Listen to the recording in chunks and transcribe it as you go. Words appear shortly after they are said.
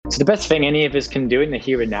So the best thing any of us can do in the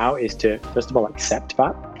here and now is to, first of all, accept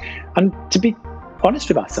that and to be honest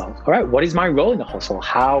with ourselves. All right, what is my role in the hustle?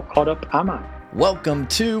 How caught up am I? Welcome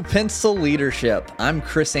to Pencil Leadership. I'm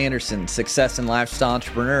Chris Anderson, success and lifestyle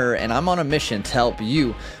entrepreneur, and I'm on a mission to help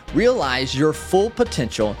you realize your full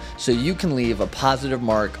potential so you can leave a positive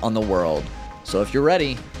mark on the world. So if you're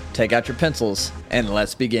ready, take out your pencils and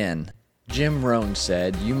let's begin. Jim Rohn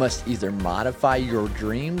said, "You must either modify your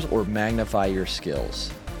dreams or magnify your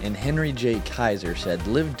skills." And Henry J. Kaiser said,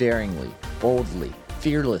 "Live daringly, boldly,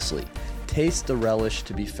 fearlessly. Taste the relish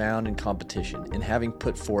to be found in competition and having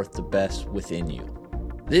put forth the best within you."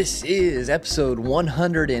 This is episode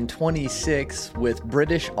 126 with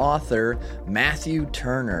British author Matthew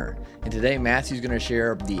Turner. And today Matthew's going to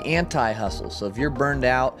share the anti-hustle. So if you're burned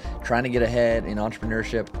out, trying to get ahead in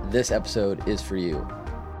entrepreneurship, this episode is for you.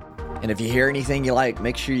 And if you hear anything you like,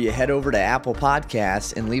 make sure you head over to Apple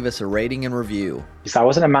Podcasts and leave us a rating and review. So I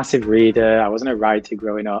wasn't a massive reader. I wasn't a writer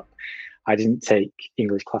growing up. I didn't take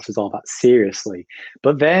English classes all that seriously.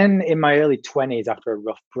 But then in my early 20s, after a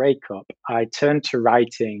rough breakup, I turned to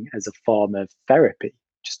writing as a form of therapy,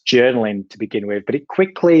 just journaling to begin with. But it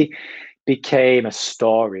quickly became a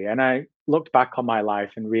story. And I looked back on my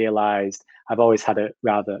life and realized I've always had a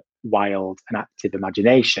rather wild and active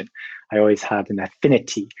imagination. I always had an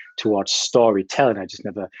affinity towards storytelling. I just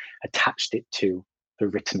never attached it to the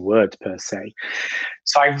written word per se.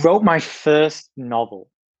 So I wrote my first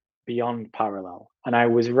novel, Beyond Parallel. And I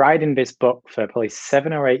was writing this book for probably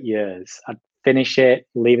 7 or 8 years. I'd finish it,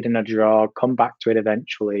 leave it in a drawer, come back to it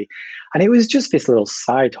eventually. And it was just this little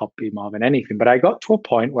side hobby more than anything. But I got to a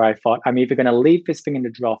point where I thought, I'm either going to leave this thing in the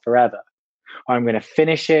drawer forever, or I'm going to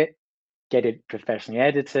finish it, get it professionally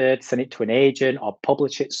edited, send it to an agent, or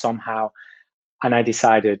publish it somehow. And I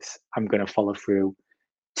decided I'm going to follow through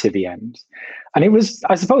to the end. And it was,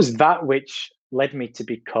 I suppose, that which led me to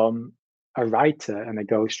become a writer and a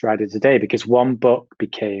ghostwriter today, because one book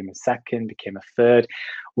became a second, became a third.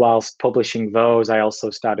 Whilst publishing those, I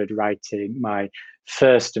also started writing my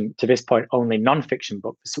first, and to this point, only nonfiction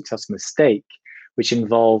book, The Success Mistake, which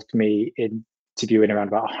involved me interviewing around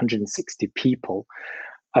about 160 people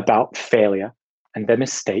about failure and their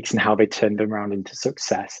mistakes and how they turned them around into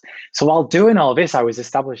success. So while doing all this, I was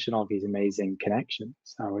establishing all these amazing connections.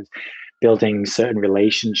 I was building certain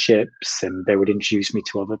relationships, and they would introduce me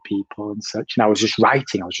to other people and such. And I was just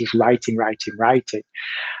writing. Writing.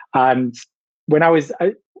 And when I was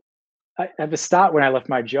at the start, when I left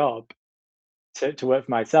my job to work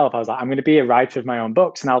for myself, I was like, I'm going to be a writer of my own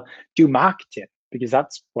books, and I'll do marketing because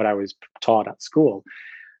that's what I was taught at school.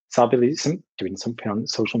 So I'll be doing something on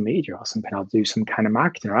social media or something. I'll do some kind of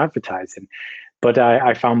marketing or advertising. But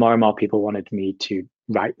I found more and more people wanted me to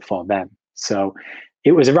write for them. So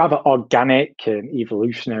it was a rather organic and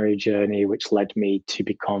evolutionary journey, which led me to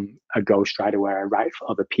become a ghostwriter where I write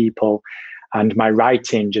for other people. And my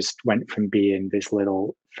writing just went from being this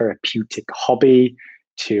little therapeutic hobby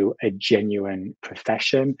to a genuine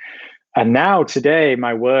profession. And now today,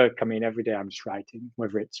 my work, I mean, every day I'm just writing,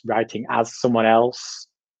 whether it's writing as someone else,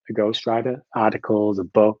 a ghostwriter, articles, a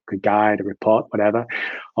book, a guide, a report, whatever,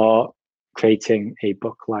 or creating a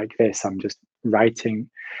book like this. I'm just writing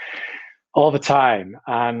all the time.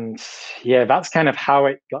 And yeah, that's kind of how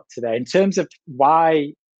it got to there. In terms of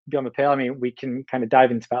why Beyond the Pale, I mean, we can kind of dive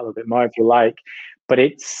into that a little bit more if you like, but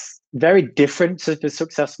it's very different to The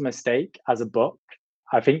Success Mistake as a book.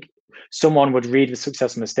 I think someone would read The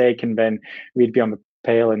Success Mistake and then read Beyond the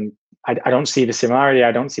Pale, and I don't see the similarity.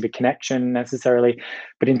 I don't see the connection necessarily.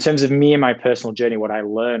 But in terms of me and my personal journey, what I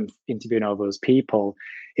learned interviewing all those people,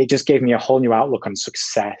 it just gave me a whole new outlook on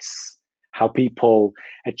success, how people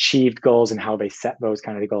achieved goals and how they set those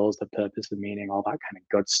kind of goals, the purpose, the meaning, all that kind of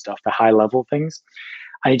good stuff, the high level things.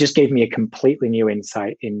 And it just gave me a completely new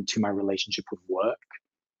insight into my relationship with work,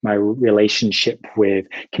 my relationship with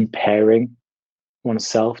comparing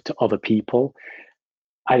oneself to other people.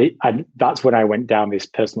 That's when I went down this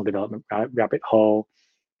personal development rabbit hole,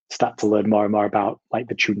 start to learn more and more about like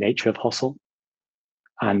the true nature of hustle.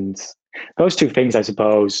 And those two things, I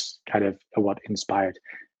suppose, kind of are what inspired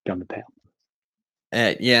Beyond the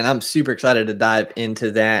Pale. Yeah, and I'm super excited to dive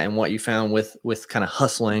into that and what you found with kind of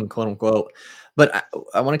hustling, quote unquote. But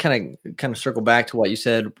I want to kind of circle back to what you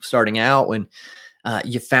said starting out when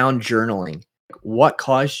you found journaling. What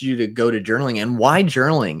caused you to go to journaling, and why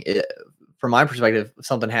journaling? From my perspective,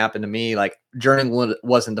 something happened to me, like journaling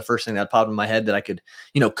wasn't the first thing that popped in my head that I could,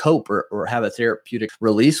 cope or have a therapeutic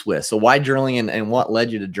release with. So why journaling, and what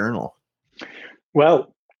led you to journal?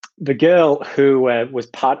 Well, the girl who was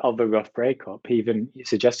part of the rough breakup even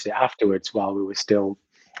suggested it afterwards while we were still,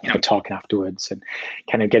 talking afterwards and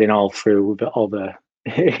kind of getting all through all the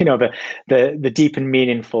the deep and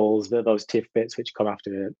meaningfuls, those tiff bits which come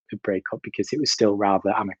after a breakup, because it was still rather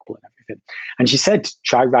amicable and everything. And she said,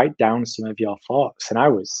 try write down some of your thoughts. And I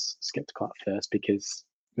was skeptical at first, because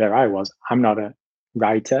there I was, I'm not a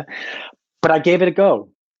writer, but I gave it a go.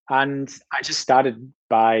 And I just started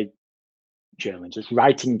by journaling, just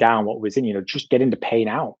writing down what was in, just getting the pain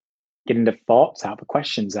out, getting the thoughts out, the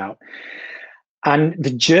questions out. And the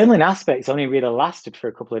journaling aspects only really lasted for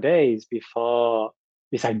a couple of days before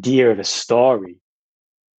this idea of a story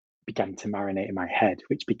began to marinate in my head,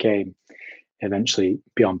 which became eventually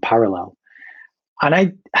Beyond Parallel. And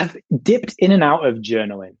I have dipped in and out of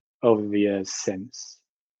journaling over the years since.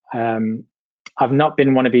 I've not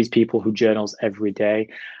been one of these people who journals every day.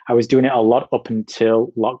 I was doing it a lot up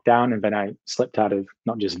until lockdown, and then I slipped out of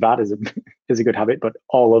not just that as a good habit, but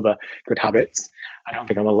all other good habits. I don't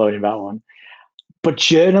think I'm alone in that one. But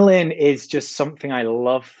journaling is just something I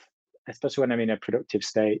love, especially when I'm in a productive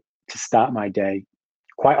state, to start my day,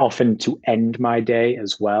 quite often to end my day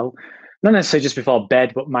as well. Not necessarily just before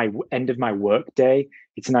bed, but my end of my work day.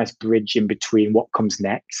 It's a nice bridge in between what comes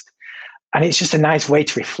next. And it's just a nice way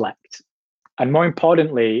to reflect. And more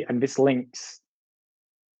importantly, and this links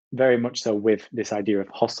very much so with this idea of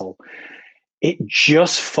hustle, it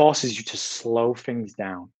just forces you to slow things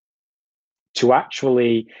down, to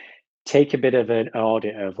actually take a bit of an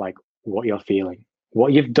audit of like what you're feeling,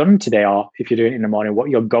 what you've done today, or if you're doing it in the morning, what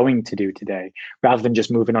you're going to do today, rather than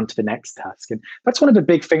just moving on to the next task. And that's one of the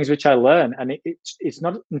big things which I learned. And it's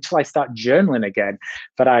not until I start journaling again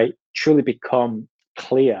that I truly become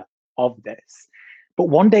clear of this. But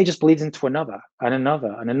one day just bleeds into another and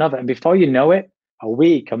another and another. And before you know it, a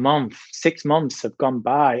week, a month, 6 months have gone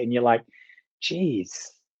by, and you're like,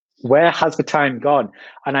 geez, where has the time gone?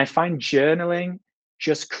 And I find journaling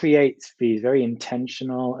just creates these very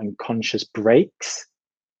intentional and conscious breaks,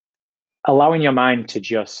 allowing your mind to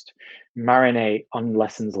just marinate on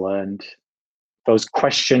lessons learned, those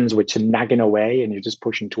questions which are nagging away and you're just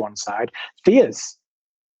pushing to one side, fears,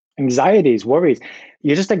 anxieties, worries,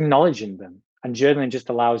 you're just acknowledging them. And journaling just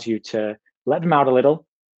allows you to let them out a little.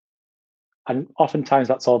 And oftentimes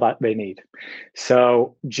that's all that they need.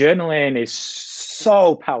 So journaling is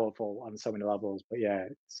so powerful on so many levels. But yeah,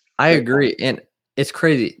 I agree. And it's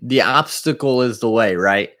crazy. The obstacle is the way,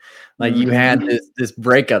 right? Like you had this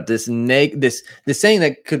breakup, this saying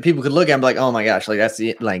that people could look at and be like, oh my gosh, like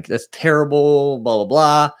that's terrible, blah, blah,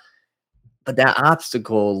 blah. But that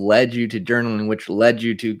obstacle led you to journaling, which led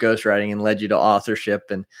you to ghostwriting and led you to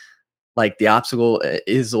authorship. And like the obstacle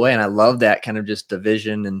is the way. And I love that kind of just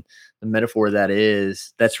division and the metaphor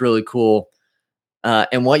that's really cool.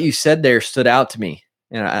 And what you said there stood out to me,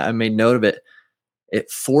 and I made note of it.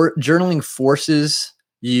 Journaling forces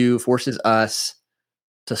us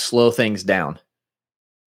to slow things down.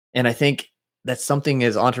 And I think that's something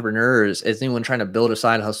as entrepreneurs, as anyone trying to build a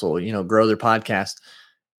side hustle, grow their podcast,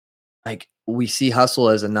 like we see hustle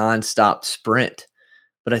as a nonstop sprint.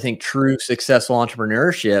 But I think true successful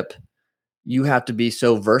entrepreneurship, you have to be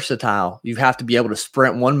so versatile. You have to be able to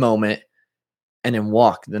sprint one moment and then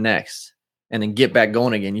walk the next and then get back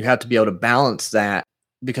going again. You have to be able to balance that,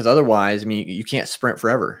 because otherwise, I mean, you can't sprint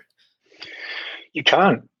forever. You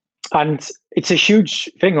can't. And it's a huge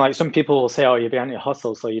thing. Like some people will say, oh, you're behind your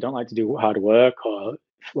hustle, so you don't like to do hard work, or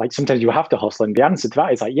like sometimes you have to hustle. And the answer to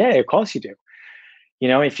that is like, yeah, of course you do.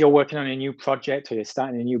 If you're working on a new project or you're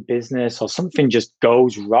starting a new business or something just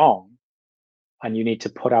goes wrong and you need to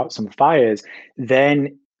put out some fires,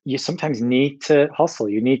 then you sometimes need to hustle.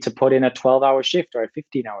 You need to put in a 12-hour shift or a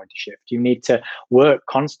 15-hour shift. You need to work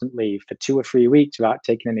constantly for 2 or 3 weeks without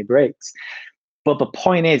taking any breaks. But the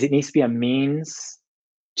point is, it needs to be a means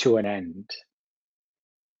to an end.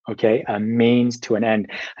 Okay, a means to an end.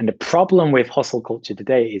 And the problem with hustle culture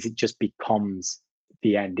today is it just becomes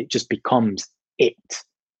the end. It just becomes it,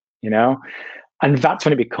 and that's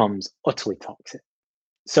when it becomes utterly toxic.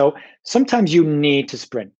 So sometimes you need to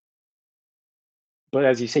sprint. But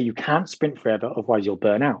as you say, you can't sprint forever, otherwise you'll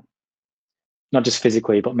burn out. Not just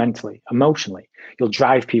physically, but mentally, emotionally. You'll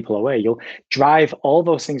drive people away. You'll drive all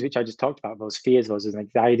those things which I just talked about, those fears, those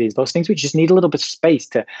anxieties, those things which just need a little bit of space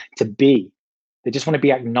to be. They just want to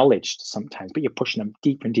be acknowledged sometimes, but you're pushing them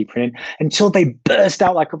deeper and deeper in until they burst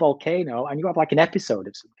out like a volcano and you have like an episode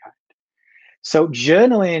of some kind. So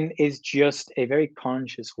journaling is just a very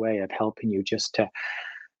conscious way of helping you just to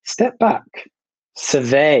step back,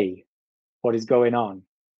 survey what is going on,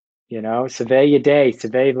 survey your day,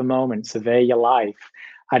 survey the moment, survey your life,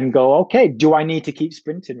 and go, okay, do I need to keep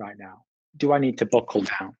sprinting right now? Do I need to buckle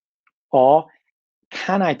down? Or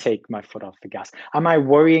can I take my foot off the gas? Am I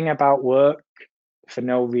worrying about work for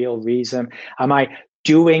no real reason? Am I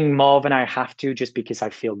doing more than I have to just because I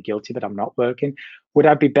feel guilty that I'm not working? Would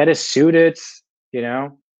I be better suited, you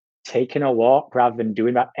know, taking a walk rather than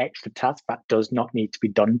doing that extra task that does not need to be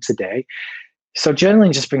done today? So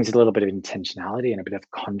journaling just brings a little bit of intentionality and a bit of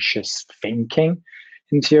conscious thinking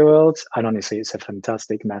into your world. And honestly, it's a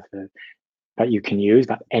fantastic method that you can use,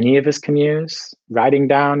 that any of us can use. Writing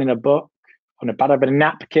down in a book, on a bit of a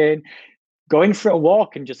napkin, going for a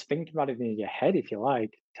walk and just thinking about it in your head, if you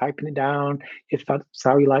like, typing it down, if that's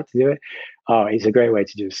how you like to do it. Oh, it's a great way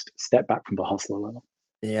to just step back from the hustle a little.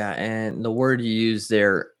 Yeah, and the word you use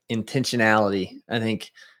there, intentionality. I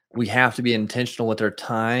think we have to be intentional with our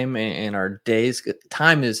time and our days.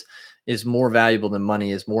 Time is more valuable than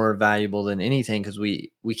money, is more valuable than anything because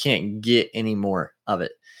we can't get any more of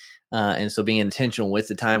it. And so being intentional with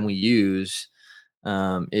the time we use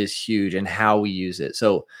is huge, and how we use it.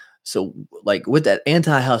 So like with that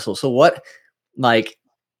anti-hustle, so what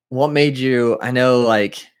made you, I know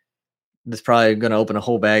like this is probably going to open a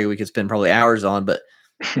whole bag we could spend probably hours on, but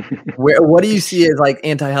what do you see as like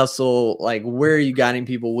anti-hustle? Like, where are you guiding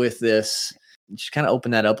people with this? Just kind of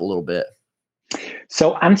open that up a little bit.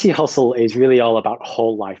 So anti-hustle is really all about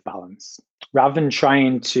whole life balance. Rather than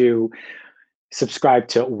trying to subscribe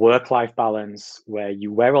to work-life balance where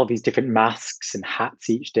you wear all these different masks and hats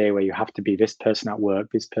each day, where you have to be this person at work,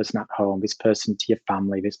 this person at home, this person to your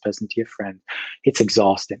family, this person to your friend. It's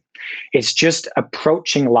exhausting. It's just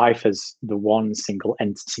approaching life as the one single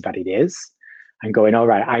entity that it is and going, all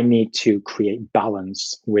right, I need to create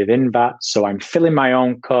balance within that. So I'm filling my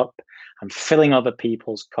own cup, I'm filling other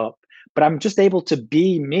people's cup, but I'm just able to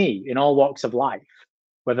be me in all walks of life,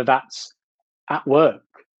 whether that's at work,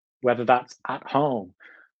 whether that's at home,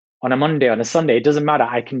 on a Monday, on a Sunday, it doesn't matter.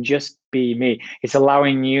 I can just be me. It's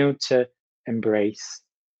allowing you to embrace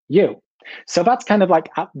you. So that's kind of like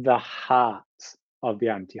at the heart of the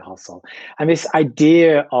anti-hustle. And this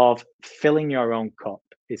idea of filling your own cup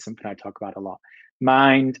is something I talk about a lot.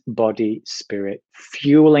 Mind, body, spirit,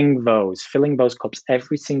 filling those cups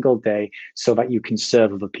every single day so that you can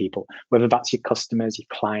serve other people, whether that's your customers, your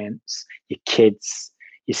clients, your kids,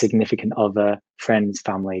 your significant other, friends,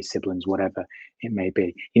 family, siblings, whatever it may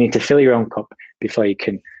be. You need to fill your own cup before you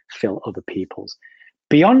can fill other people's.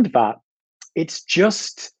 Beyond that, it's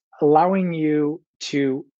just allowing you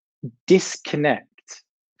to disconnect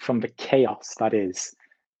from the chaos that is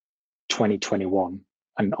 2021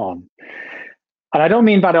 and on. And I don't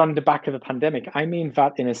mean that on the back of the pandemic. I mean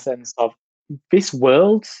that in a sense of this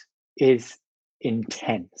world is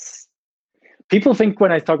intense. People think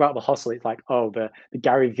when I talk about the hustle, it's like, oh, the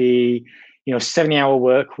Gary V, 70-hour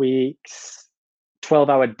work weeks,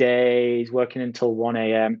 12-hour days, working until 1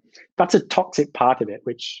 a.m. That's a toxic part of it,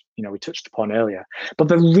 which, we touched upon earlier. But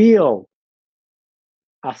the real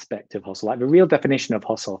aspect of hustle, like the real definition of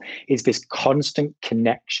hustle, is this constant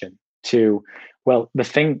connection to, well, the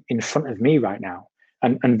thing in front of me right now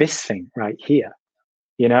and this thing right here.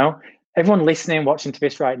 Everyone listening, watching to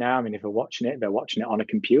this right now, I mean, if they're watching it on a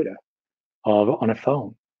computer or on a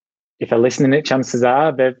phone. If they're listening, it chances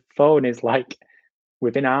are their phone is like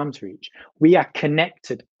within arm's reach. We are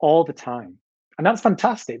connected all the time. And that's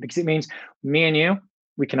fantastic because it means me and you,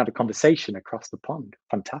 we can have a conversation across the pond.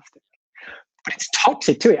 Fantastic. But it's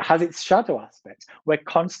toxic too. It has its shadow aspects. We're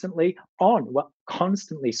constantly on. We're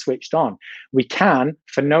constantly switched on. We can,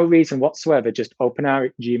 for no reason whatsoever, just open our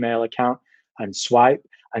Gmail account and swipe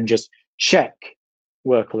and just check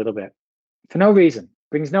work a little bit. For no reason.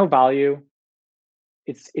 Brings no value.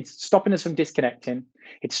 It's stopping us from disconnecting.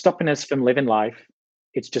 It's stopping us from living life.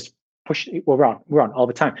 It's just pushing. We're on all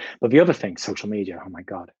the time. But the other thing, social media. Oh my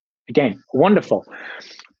God! Again, wonderful.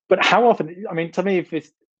 But how often? I mean, to me, if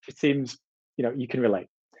it seems, you can relate.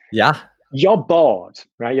 Yeah. You're bored,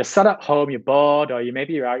 right? You're sat at home. You're bored, or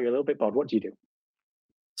maybe you're out. You're a little bit bored. What do you do?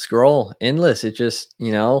 Scroll endless. It just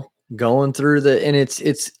going through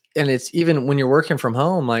and it's even when you're working from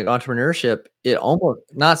home, like entrepreneurship, it almost,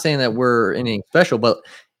 not saying that we're anything special, but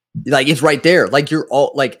like it's right there. Like you're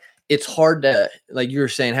all like, it's hard to, like you were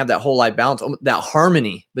saying, have that whole life balance, that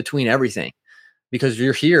harmony between everything, because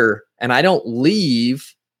you're here and I don't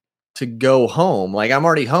leave to go home. Like I'm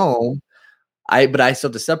already home. But I still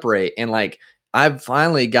have to separate. And like, I've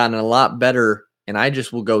finally gotten a lot better, and I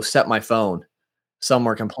just will go set my phone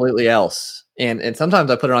somewhere completely else. And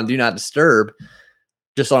sometimes I put it on do not disturb,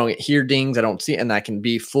 just so I don't hear dings. I don't see it, and I can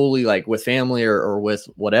be fully like with family or with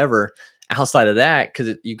whatever outside of that,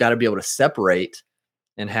 because you got to be able to separate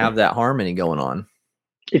and have that harmony going on.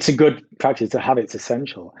 It's a good practice to have. It's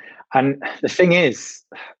essential. And the thing is,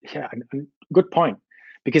 good point.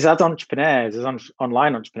 Because as entrepreneurs,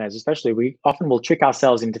 online entrepreneurs especially, we often will trick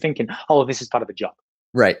ourselves into thinking, oh, this is part of the job.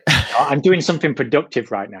 Right. I'm doing something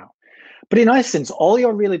productive right now. But in essence, all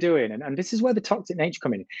you're really doing, and this is where the toxic nature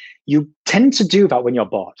come in, you tend to do that when you're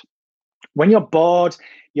bored. When you're bored,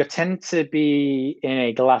 you tend to be in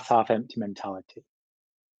a glass half empty mentality.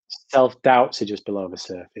 Self-doubts are just below the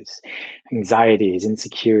surface. Anxieties,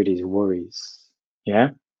 insecurities, worries. Yeah.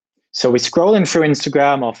 So we're scrolling through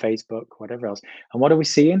Instagram or Facebook, whatever else. And what are we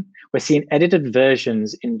seeing? We're seeing edited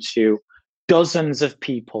versions into dozens of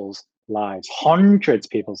people's lives, hundreds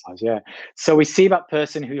of people's lives. Yeah. So we see that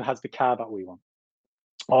person who has the car that we want,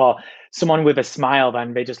 or someone with a smile,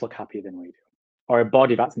 and they just look happier than we do, or a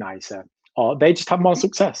body that's nicer, or they just have more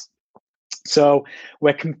success. So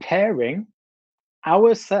we're comparing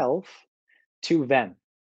ourselves to them,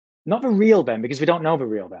 not the real them, because we don't know the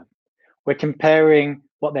real them. We're comparing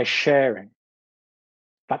what they're sharing,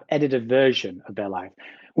 that edited version of their life.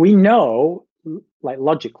 We know, like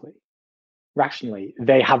logically, rationally,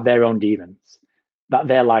 they have their own demons, that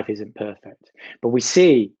their life isn't perfect. But we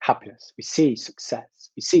see happiness, we see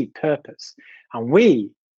success, we see purpose. And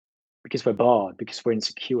we, because we're bored, because we're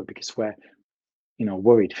insecure, because we're,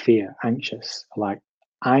 worried, fear, anxious, are like,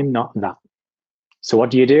 I'm not that. So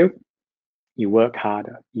what do? You work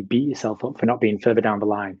harder, you beat yourself up for not being further down the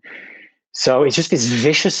line. So it's just this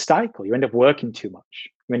vicious cycle. You end up working too much.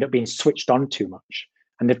 You end up being switched on too much.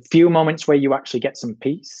 And the few moments where you actually get some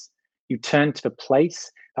peace, you turn to the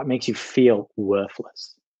place that makes you feel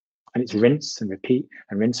worthless. And it's rinse and repeat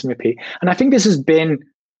and rinse and repeat. And I think this has been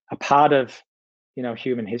a part of,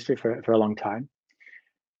 human history for a long time.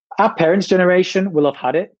 Our parents' generation will have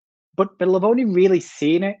had it, but they'll have only really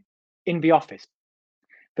seen it in the office.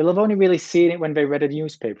 They'll have only really seen it when they read a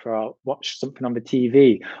newspaper or watched something on the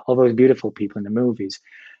TV, all those beautiful people in the movies.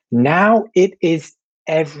 Now it is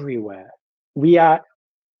everywhere.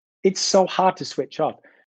 It's so hard to switch off.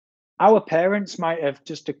 Our parents might have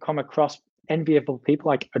just come across enviable people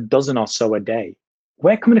like a dozen or so a day.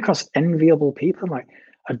 We're coming across enviable people like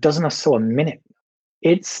a dozen or so a minute.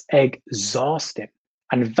 It's exhausting.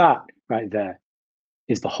 And that right there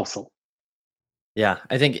is the hustle. Yeah,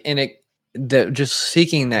 I think just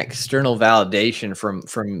seeking that external validation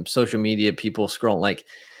from social media, people scrolling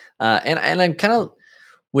and I'm kind of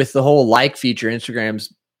with the whole like feature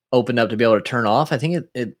Instagram's opened up to be able to turn off. I think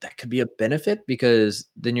that could be a benefit because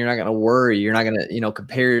then you're not going to worry. You're not going to,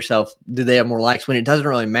 compare yourself. Do they have more likes when it doesn't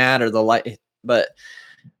really matter the like, but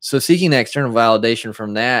so seeking that external validation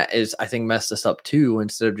from that is, I think, messed us up too,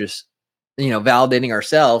 instead of just, validating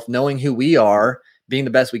ourselves, knowing who we are, being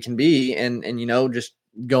the best we can be. And just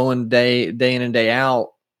going day in and day out,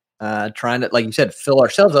 trying to, like you said, fill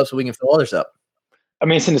ourselves up so we can fill others up. I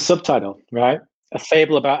mean, it's in the subtitle, right? A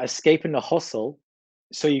fable about escaping the hustle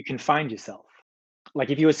so you can find yourself. Like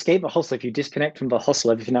if you escape the hustle, if you disconnect from the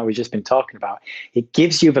hustle, everything that we've just been talking about, it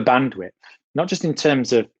gives you the bandwidth, not just in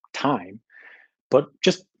terms of time, but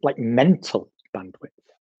just like mental bandwidth,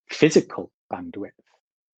 physical bandwidth.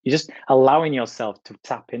 You're just allowing yourself to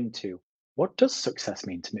tap into, what does success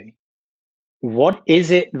mean to me? What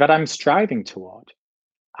is it that I'm striving toward?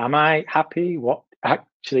 Am I happy? What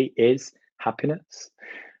actually is happiness?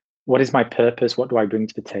 What is my purpose? What do I bring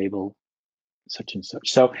to the table? Such and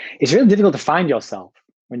such. So it's really difficult to find yourself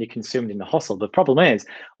when you're consumed in the hustle. The problem is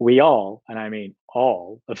we all, and I mean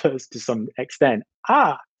all of us to some extent,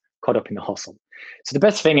 are caught up in the hustle. So the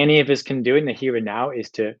best thing any of us can do in the here and now is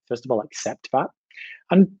to, first of all, accept that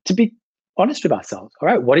and to be honest with ourselves. All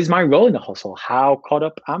right, what is my role in the hustle? How caught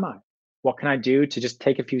up am I? What can I do to just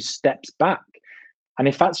take a few steps back? And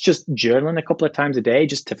if that's just journaling a couple of times a day,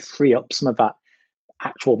 just to free up some of that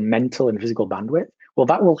actual mental and physical bandwidth, well,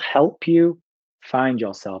 that will help you find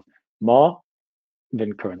yourself more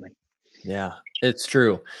than currently. Yeah, it's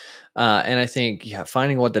true. And I think,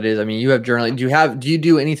 finding what that is. I mean, you have journaling. Do you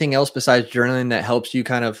do anything else besides journaling that helps you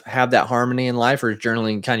kind of have that harmony in life, or is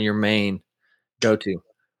journaling kind of your main go-to?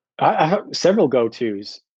 I have several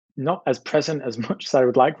go-tos, not as present as much as I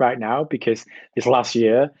would like right now because this last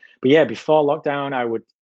year. But yeah, before lockdown,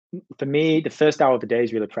 for me, the first hour of the day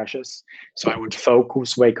is really precious. So I would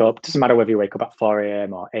focus, wake up. Doesn't matter whether you wake up at 4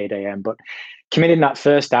 a.m. or 8 a.m., but committing that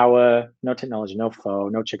first hour, no technology, no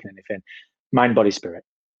phone, no checking anything, mind, body, spirit.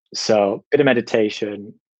 So bit of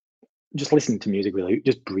meditation, just listening to music, really,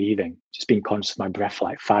 just breathing, just being conscious of my breath for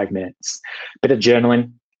like 5 minutes, bit of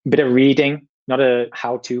journaling, bit of reading, not a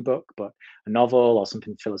how-to book, but a novel or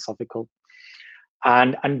something philosophical.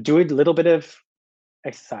 And do a little bit of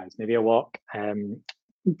exercise, maybe a walk,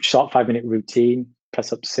 short 5-minute routine,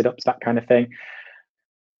 press ups, sit ups, that kind of thing.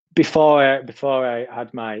 Before I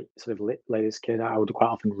had my sort of latest kid, I would quite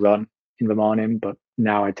often run in the morning, but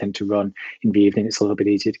now I tend to run in the evening. It's a little bit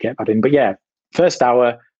easier to get that in. But yeah, first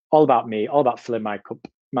hour, all about me, all about filling my cup,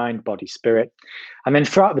 mind, body, spirit. And then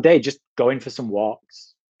throughout the day, just going for some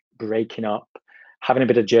walks, breaking up, having a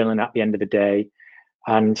bit of journaling at the end of the day,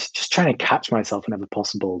 and just trying to catch myself whenever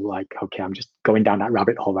possible. Like, okay, I'm just going down that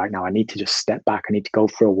rabbit hole right now. I need to just step back. I need to go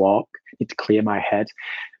for a walk. I need to clear my head.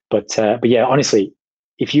 But yeah, honestly,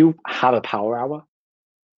 if you have a power hour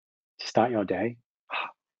to start your day,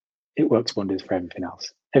 it works wonders for everything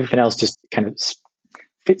else. Everything else just kind of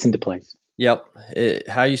fits into place. Yep.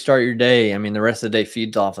 How you start your day, I mean, the rest of the day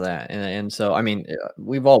feeds off of that. And so, I mean,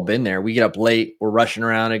 we've all been there. We get up late, we're rushing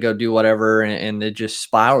around and go do whatever, and it just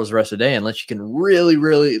spirals the rest of the day unless you can really,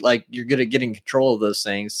 really, like, you're good at getting control of those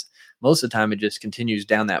things. Most of the time, it just continues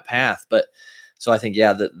down that path. But so I think,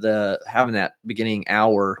 yeah, the having that beginning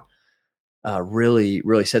hour really,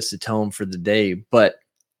 really sets the tone for the day. But,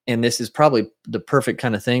 and this is probably the perfect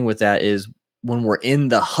kind of thing with that is when we're in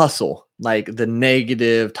the hustle, like the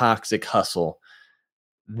negative, toxic hustle,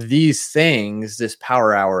 these things, this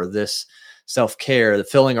power hour, this self-care, the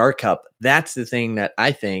filling our cup, that's the thing that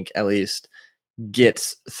I think at least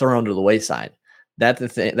gets thrown to the wayside. That's the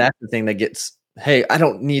thing that gets, hey, I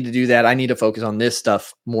don't need to do that. I need to focus on this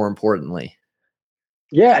stuff more importantly.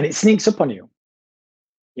 Yeah. And it sneaks up on you,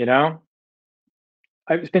 you know,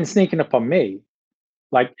 it's been sneaking up on me.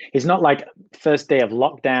 Like, it's not like first day of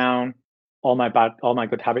lockdown, all my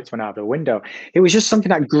good habits went out the window. It was just something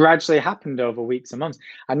that gradually happened over weeks and months.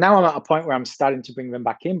 And now I'm at a point where I'm starting to bring them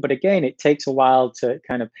back in. But again, it takes a while to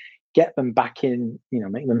kind of get them back in,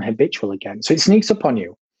 make them habitual again. So it sneaks up on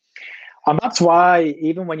you. And that's why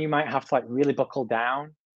even when you might have to like really buckle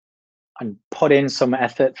down and put in some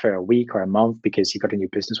effort for a week or a month because you've got a new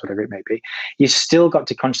business, whatever it may be, you still got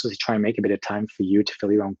to consciously try and make a bit of time for you to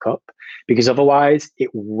fill your own cup, because otherwise it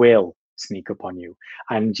will sneak up on you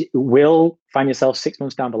and you will find yourself 6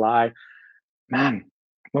 months down the line. Man,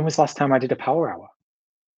 when was the last time I did a power hour?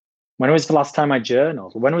 When was the last time I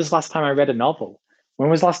journaled? When was the last time I read a novel?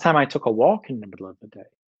 When was the last time I took a walk in the middle of the day?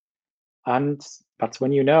 And that's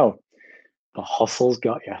when the hustle's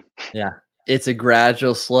got you. Yeah. It's a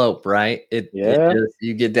gradual slope, right?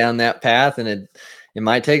 You get down that path and it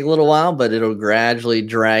might take a little while, but it'll gradually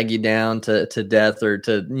drag you down to death or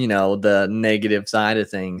to, the negative side of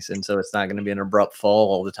things. And so it's not going to be an abrupt fall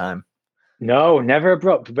all the time. No, never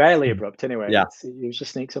abrupt, rarely abrupt anyway. Yeah. It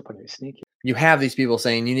just sneaks up on you, sneaky. You have these people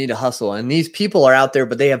saying you need to hustle, and these people are out there,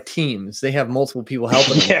 but they have teams. They have multiple people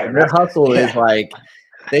helping them. Yeah, their hustle is like,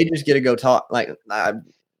 they just get to go talk. Like,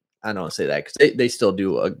 I don't want to say that because they still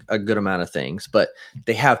do a good amount of things, but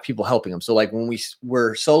they have people helping them. So like when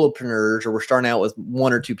we're solopreneurs or we're starting out with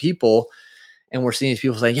 1 or 2 people and we're seeing these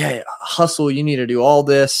people saying, yeah, hustle, you need to do all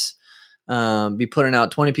this, be putting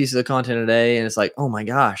out 20 pieces of content a day. And it's like, oh my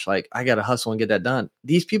gosh, like I got to hustle and get that done.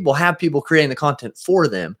 These people have people creating the content for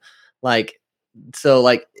them. Like, so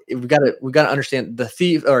like we got to understand the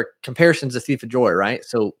thief or comparison's a thief of joy, right?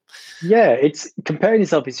 So yeah, it's comparing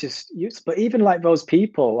yourself is just useful. But even like those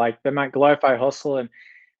people, like they might glorify hustle, and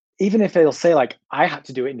even if they'll say like I had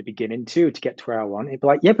to do it in the beginning too to get to where I want, it'd be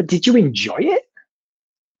like, yeah, but did you enjoy it?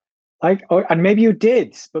 Like, and maybe you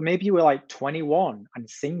did, but maybe you were like 21 and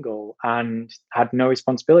single and had no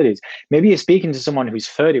responsibilities. Maybe you're speaking to someone who's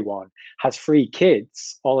 31, has 3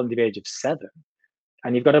 kids, all under the age of 7,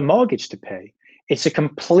 and you've got a mortgage to pay. It's a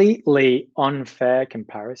completely unfair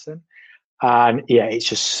comparison. And yeah, it's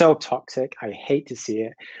just so toxic. I hate to see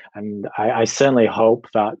it. And I certainly hope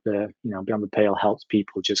that Beyond the Pale helps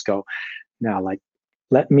people just go, no, like,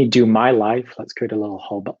 let me do my life. Let's create a little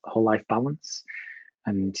whole life balance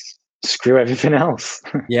and screw everything else.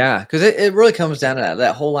 Yeah, because it really comes down to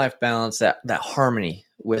that whole life balance, that harmony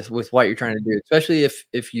with what you're trying to do, especially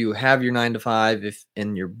if you have your 9 to 5,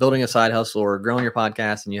 and you're building a side hustle or growing your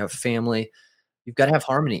podcast and you have family, you've got to have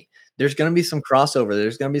harmony. There's going to be some crossover.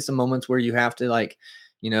 There's going to be some moments where you have to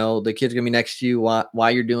the kid's going to be next to you while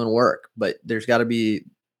you're doing work, but there's got to be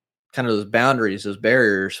kind of those boundaries, those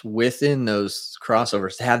barriers within those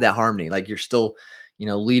crossovers to have that harmony. Like you're still,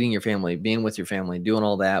 leading your family, being with your family, doing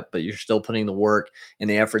all that, but you're still putting the work and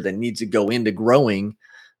the effort that needs to go into growing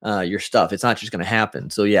your stuff. It's not just going to happen.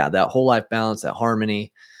 So yeah, that whole life balance, that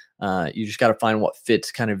harmony, you just got to find what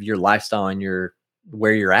fits kind of your lifestyle and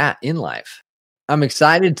where you're at in life. I'm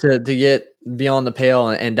excited to get Beyond the Pale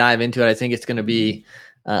and dive into it. I think it's going to be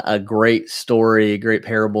a great story, a great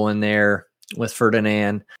parable in there with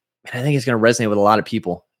Ferdinand. And I think it's going to resonate with a lot of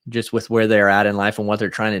people just with where they're at in life and what they're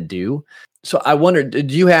trying to do. So I wonder,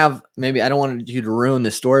 do you have, maybe I don't want you to ruin the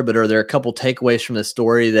story, but are there a couple takeaways from the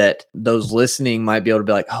story that those listening might be able to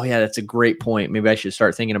be like, oh yeah, that's a great point. Maybe I should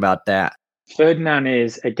start thinking about that. Ferdinand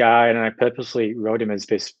is a guy, and I purposely wrote him as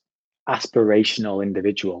this aspirational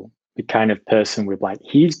individual the kind of person with like,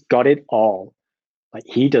 he's got it all. Like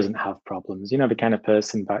he doesn't have problems, the kind of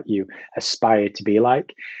person that you aspire to be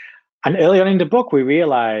like. And early on in the book, we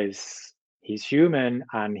realize he's human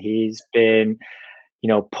and he's been,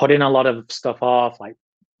 putting a lot of stuff off, like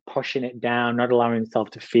pushing it down, not allowing himself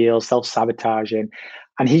to feel, self-sabotaging.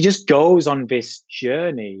 And he just goes on this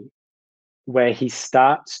journey where he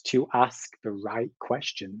starts to ask the right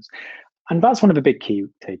questions. And that's one of the big key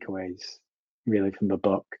takeaways, really, from the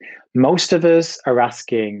book. Most of us are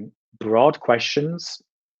asking broad questions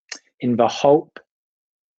in the hope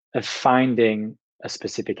of finding a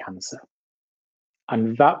specific answer.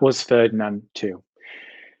 And that was Ferdinand too.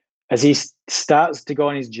 As he starts to go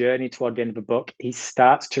on his journey toward the end of the book, he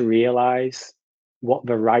starts to realize what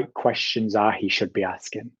the right questions are he should be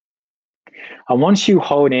asking. And once you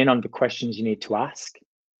hone in on the questions you need to ask,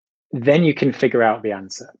 then you can figure out the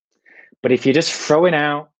answer. But if you're just throwing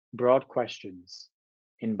out broad questions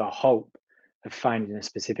in the hope of finding a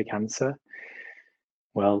specific answer,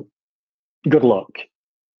 well, good luck.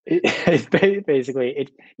 It's basically,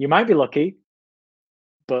 you might be lucky,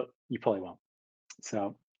 but you probably won't.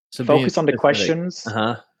 So focus on the questions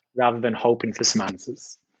rather than hoping for some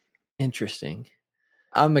answers. Interesting.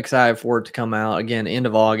 I'm excited for it to come out again, end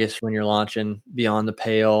of August when you're launching Beyond the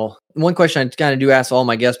Pale. One question I kind of do ask all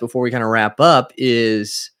my guests before we kind of wrap up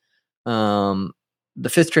is the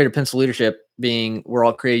fifth trait of pencil leadership being we're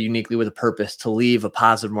all created uniquely with a purpose to leave a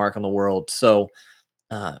positive mark on the world. So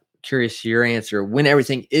curious your answer. When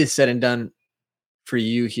everything is said and done for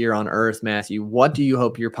you here on Earth, Matthew, what do you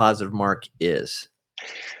hope your positive mark is?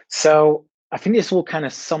 So I think this will kind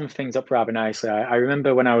of sum things up rather nicely. I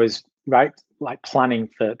remember when I was planning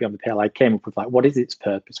for Beyond the Pale, I came up with what is its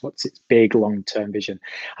purpose? What's its big long-term vision?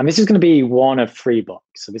 And this is going to be one of 3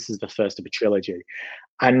 books. So this is the first of a trilogy.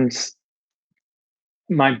 And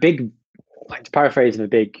my big, to paraphrase the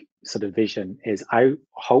big sort of vision is I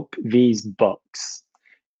hope these books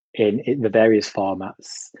in the various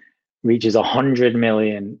formats reaches 100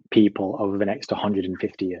 million people over the next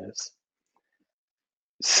 150 years.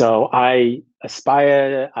 So I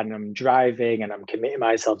aspire and I'm driving and I'm committing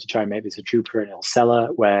myself to try and make this a true perennial seller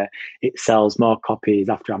where it sells more copies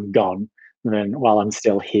after I'm gone than while I'm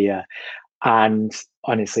still here. And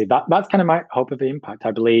honestly, that's kind of my hope of the impact.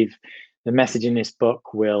 I believe the message in this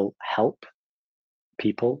book will help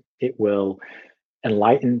people. It will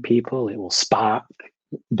enlighten people. It will spark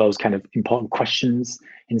those kind of important questions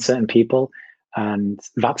in certain people. And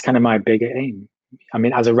that's kind of my bigger aim. I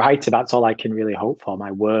mean, as a writer, that's all I can really hope for.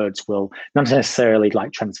 My words will not necessarily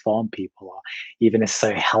transform people or even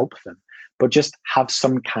necessarily help them, but just have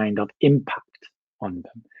some kind of impact on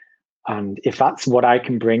them. And if that's what I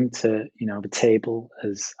can bring to, the table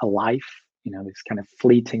as a life, this kind of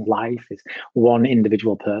fleeting life is one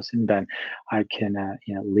individual person, then I can,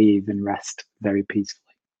 leave and rest very peacefully.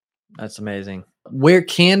 That's amazing. Where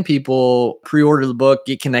can people pre-order the book,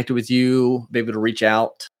 get connected with you, be able to reach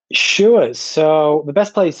out? Sure. So the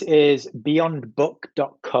best place is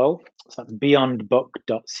beyondbook.co. So that's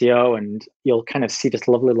beyondbook.co. And you'll kind of see this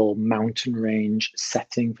lovely little mountain range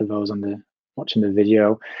setting for those watching the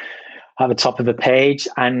video at the top of the page.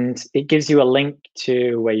 And it gives you a link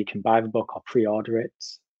to where you can buy the book or pre-order it.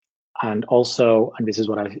 And also, and this is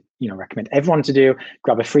what I recommend everyone to do,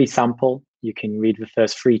 grab a free sample. You can read the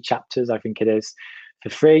first 3 chapters, I think it is, for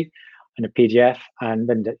free in a PDF. And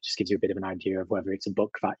then that just gives you a bit of an idea of whether it's a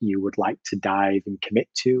book that you would like to dive and commit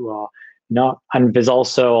to or not. And there's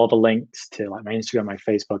also all the links to my Instagram, my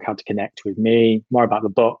Facebook, how to connect with me, more about the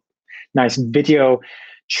book. Nice video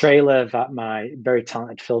trailer that my very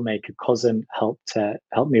talented filmmaker cousin helped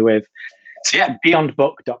me with. So yeah,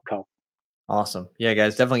 beyondbook.co. Awesome. Yeah,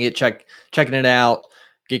 guys, definitely get checking it out.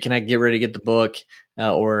 Get connected, get ready to get the book,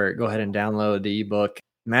 or go ahead and download the ebook.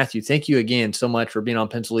 Matthew, thank you again so much for being on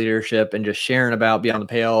Pencil Leadership and just sharing about Beyond the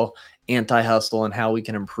Pale, anti-hustle, and how we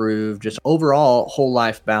can improve just overall whole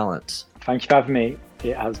life balance. Thank you for having me.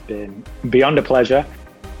 It has been beyond a pleasure.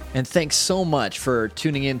 And thanks so much for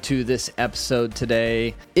tuning into this episode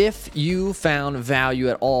today. If you found value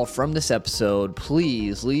at all from this episode,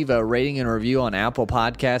 please leave a rating and review on Apple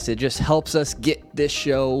Podcasts. It just helps us get this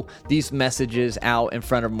show, these messages out in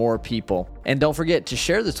front of more people. And don't forget to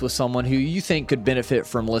share this with someone who you think could benefit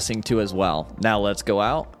from listening to as well. Now let's go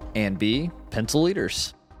out and be pencil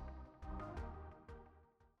leaders.